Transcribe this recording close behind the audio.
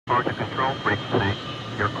Power to control frequency.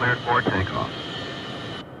 You're cleared for takeoff.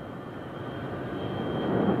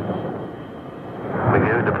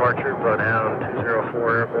 Begin departure, Bloodhound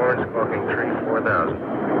 204 Airborne, squawking tree 4000.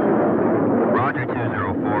 Roger,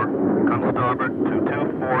 204. Come starboard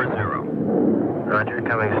 2240. Roger,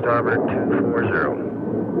 coming starboard 240.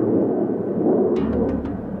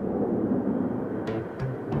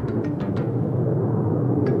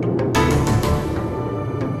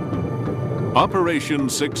 Operation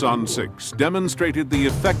 6 on 6 demonstrated the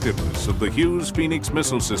effectiveness of the Hughes Phoenix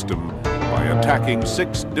missile system by attacking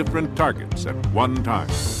 6 different targets at one time.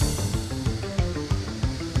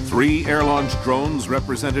 3 air-launched drones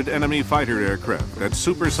represented enemy fighter aircraft at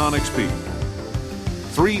supersonic speed.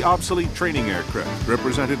 3 obsolete training aircraft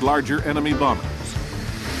represented larger enemy bombers.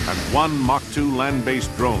 And 1 Mach 2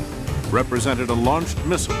 land-based drone represented a launched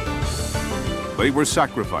missile. They were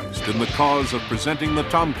sacrificed in the cause of presenting the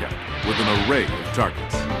Tomcat with an array of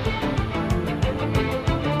targets.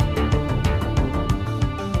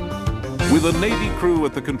 With a Navy crew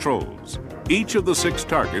at the controls, each of the 6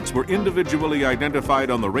 targets were individually identified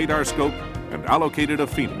on the radar scope and allocated a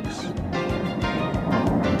Phoenix.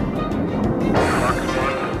 Box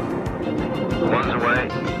 1. One's away.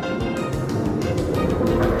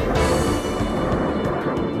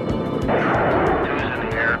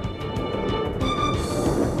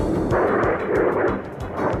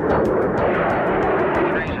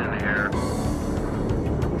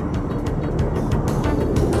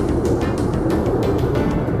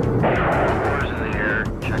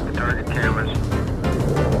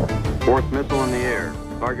 Missile in the air.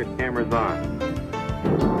 Target cameras on.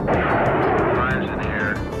 5's in the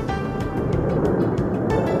air.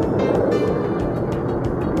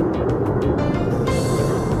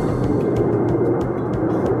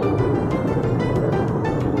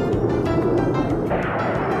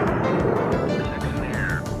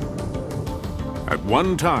 At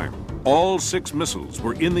one time, all 6 missiles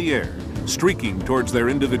were in the air, streaking towards their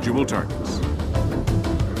individual targets.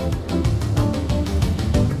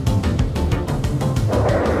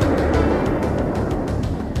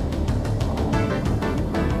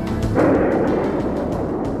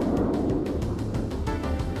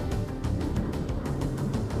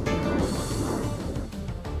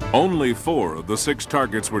 Only 4 of the 6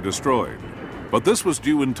 targets were destroyed, but this was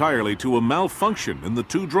due entirely to a malfunction in the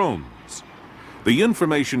 2 drones. The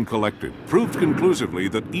information collected proved conclusively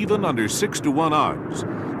that even under 6-to-1 odds,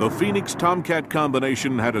 the Phoenix Tomcat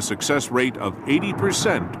combination had a success rate of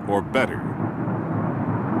 80% or better.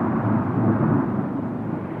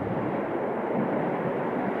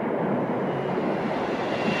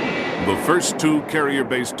 The first 2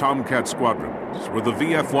 carrier-based Tomcat squadrons were the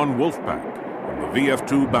VF-1 Wolfpack and the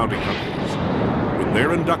VF-2 Bounty Hunters. With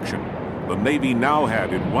their induction, the Navy now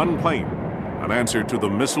had in one plane an answer to the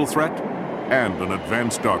missile threat and an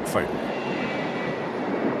advanced dogfighter.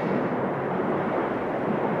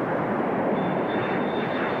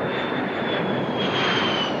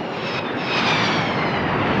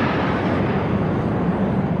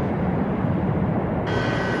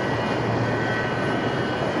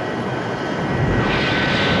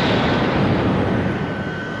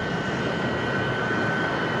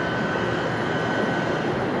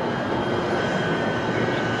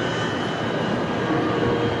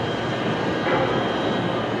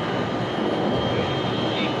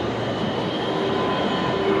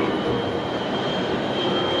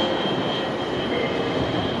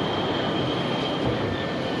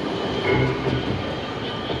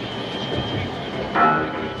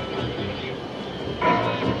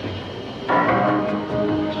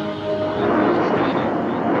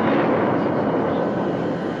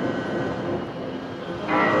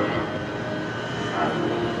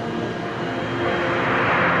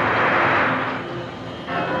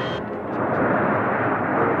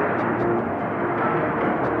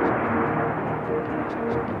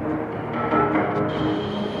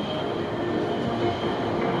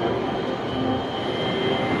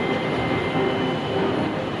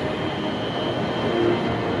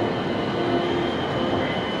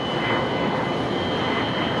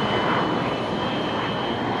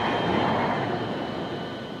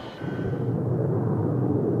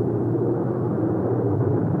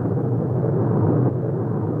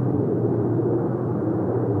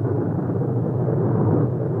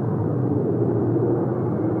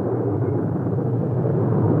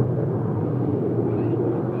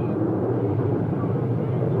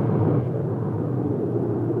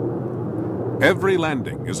 Every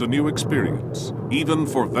landing is a new experience, even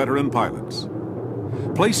for veteran pilots.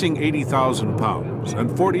 Placing 80,000 pounds and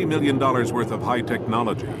 $40 million worth of high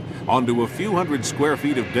technology onto a few hundred square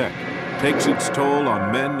feet of deck takes its toll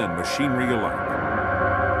on men and machinery alike.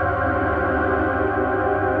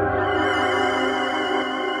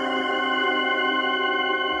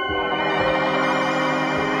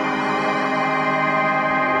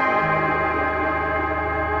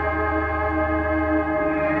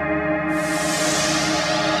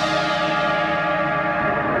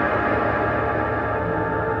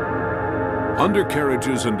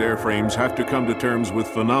 Undercarriages and airframes have to come to terms with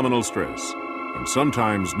phenomenal stress, and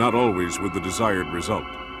sometimes not always with the desired result.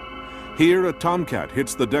 Here, a Tomcat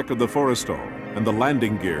hits the deck of the Forrestal, and the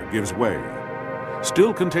landing gear gives way.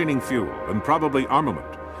 Still containing fuel and probably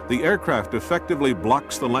armament, the aircraft effectively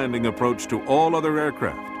blocks the landing approach to all other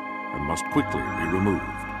aircraft and must quickly be removed.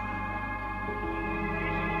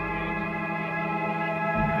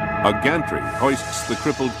 A gantry hoists the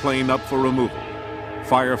crippled plane up for removal.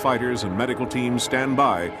 Firefighters and medical teams stand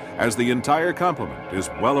by as the entire complement is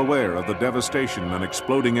well aware of the devastation an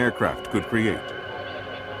exploding aircraft could create.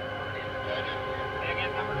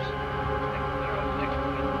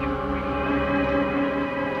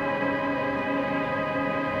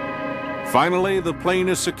 Finally, the plane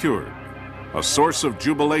is secured, a source of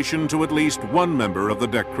jubilation to at least one member of the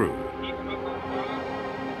deck crew.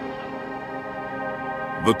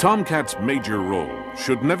 The Tomcat's major role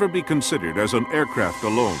should never be considered as an aircraft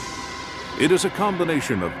alone. It is a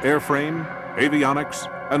combination of airframe, avionics,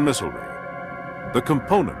 and missilery. The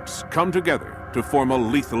components come together to form a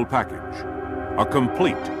lethal package, a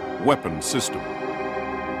complete weapon system.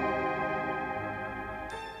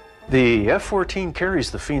 The F-14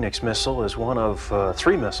 carries the Phoenix missile as one of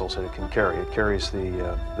 3 missiles that it can carry. It carries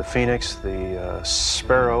the Phoenix, the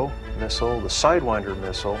Sparrow missile, the Sidewinder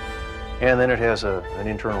missile, and then it has an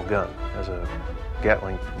internal gun, as a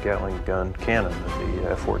Gatling gun cannon that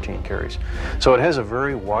the F-14 carries. So it has a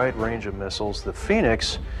very wide range of missiles. The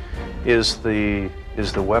Phoenix is the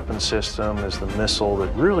weapon system, is the missile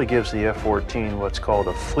that really gives the F-14 what's called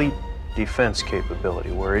a fleet defense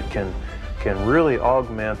capability, where it can really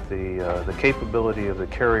augment the capability of the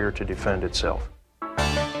carrier to defend itself.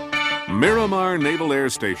 Miramar Naval Air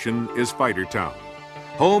Station is Fighter Town,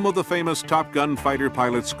 home of the famous Top Gun fighter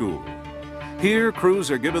pilot school. Here,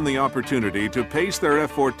 crews are given the opportunity to pace their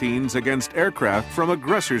F-14s against aircraft from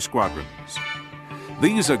aggressor squadrons.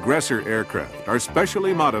 These aggressor aircraft are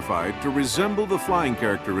specially modified to resemble the flying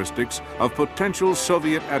characteristics of potential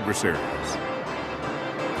Soviet adversaries.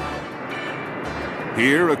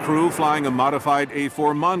 Here, a crew flying a modified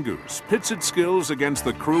A-4 Mongoose pits its skills against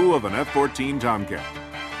the crew of an F-14 Tomcat.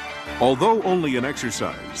 Although only an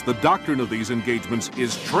exercise, the doctrine of these engagements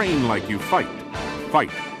is train like you fight,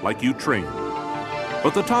 fight like you train.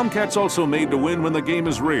 But the Tomcat's also made to win when the game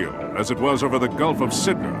is real, as it was over the Gulf of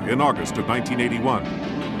Sidra in August of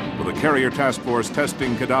 1981. With the carrier task force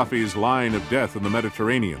testing Gaddafi's line of death in the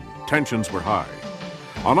Mediterranean, tensions were high.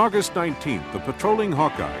 On August 19th, the patrolling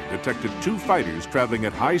Hawkeye detected 2 fighters traveling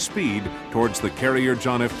at high speed towards the carrier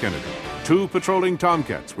John F. Kennedy. 2 patrolling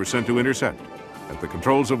Tomcats were sent to intercept. At the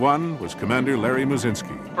controls of one was Commander Larry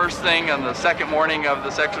Muzinski. First thing on the second morning of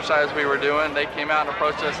this exercise we were doing, they came out and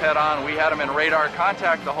approached us head on. We had them in radar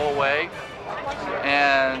contact the whole way.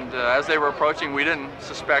 And as they were approaching, we didn't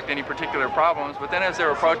suspect any particular problems. But then as they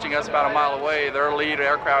were approaching us about a mile away, their lead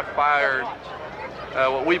aircraft fired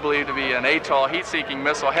what we believe to be an ATOL heat-seeking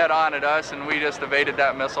missile head on at us, and we just evaded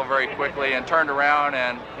that missile very quickly and turned around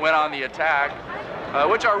and went on the attack.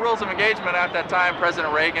 Which our rules of engagement at that time,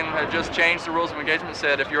 President Reagan had just changed the rules of engagement,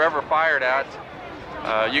 said if you're ever fired at,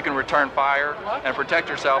 you can return fire and protect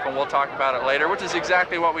yourself, and we'll talk about it later, which is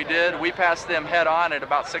exactly what we did. We passed them head on at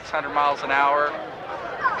about 600 miles an hour,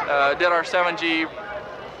 did our 7G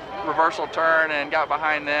reversal turn and got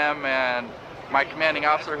behind them, and my commanding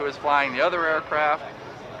officer, who was flying the other aircraft,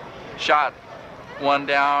 shot one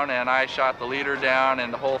down, and I shot the leader down,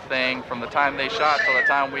 and the whole thing, from the time they shot till the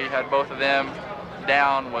time we had both of them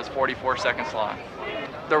down, was 44 seconds long.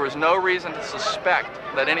 There was no reason to suspect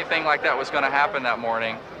that anything like that was going to happen that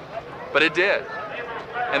morning, but it did.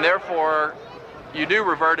 And therefore, you do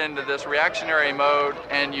revert into this reactionary mode,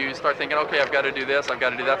 and you start thinking, okay, I've got to do this, I've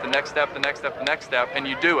got to do that, the next step, the next step, the next step, and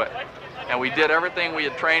you do it. And we did everything we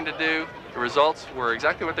had trained to do. The results were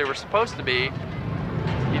exactly what they were supposed to be.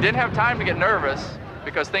 You didn't have time to get nervous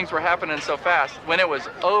because things were happening so fast. When it was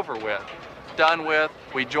over with, done with,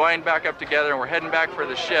 we joined back up together and we're heading back for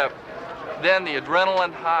the ship. Then the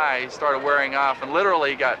adrenaline high started wearing off and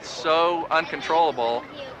literally got so uncontrollable,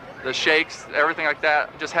 the shakes, everything like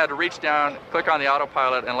that, just had to reach down, click on the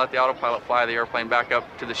autopilot, and let the autopilot fly the airplane back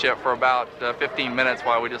up to the ship for about 15 minutes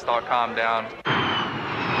while we just all calmed down.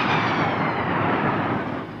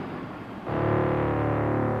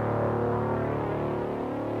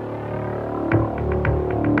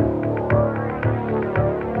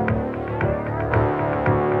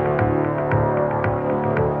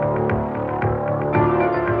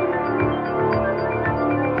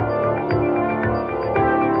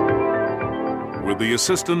 the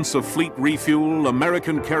assistance of fleet refuel,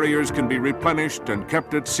 American carriers can be replenished and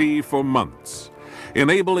kept at sea for months,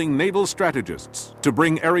 enabling naval strategists to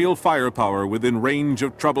bring aerial firepower within range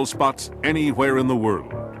of trouble spots anywhere in the world.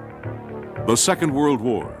 The Second World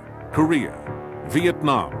War, Korea,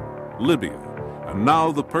 Vietnam, Libya, and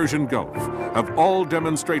now the Persian Gulf have all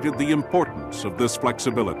demonstrated the importance of this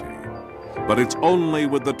flexibility. But it's only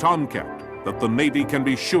with the Tomcat that the Navy can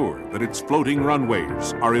be sure that its floating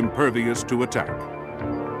runways are impervious to attack.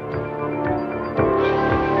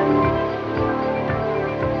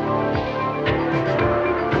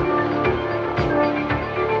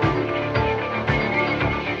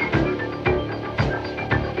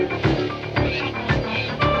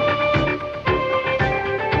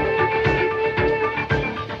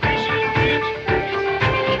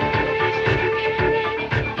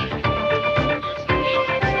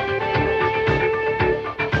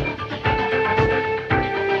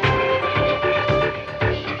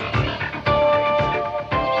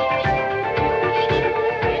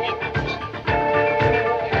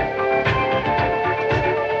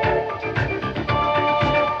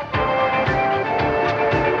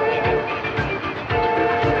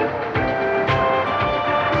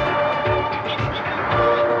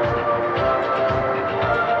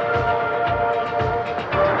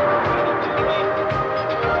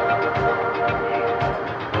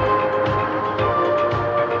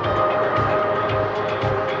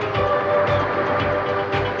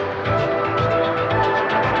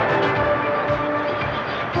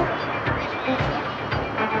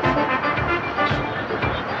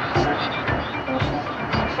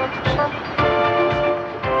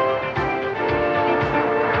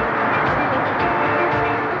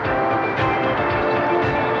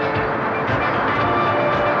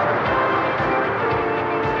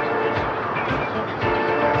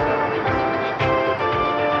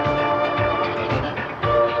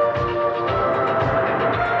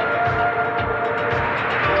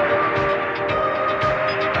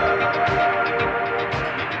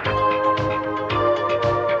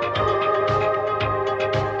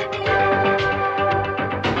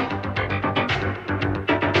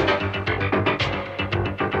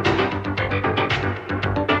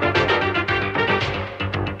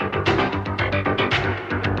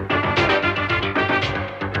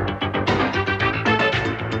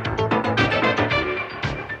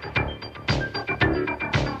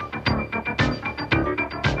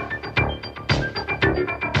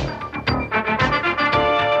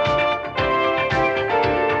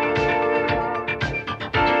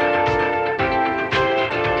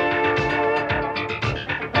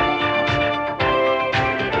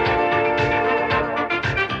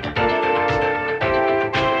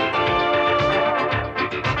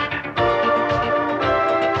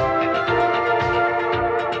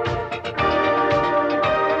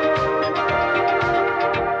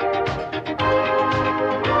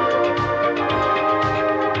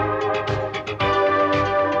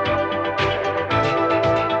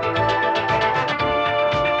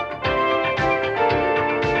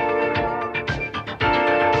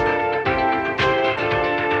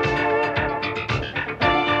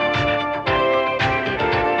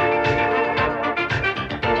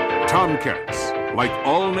 Tomcats, like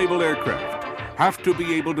all naval aircraft, have to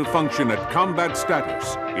be able to function at combat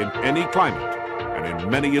status in any climate and in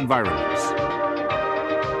many environments.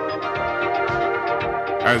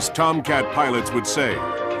 As Tomcat pilots would say,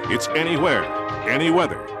 it's anywhere, any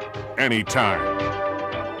weather, anytime.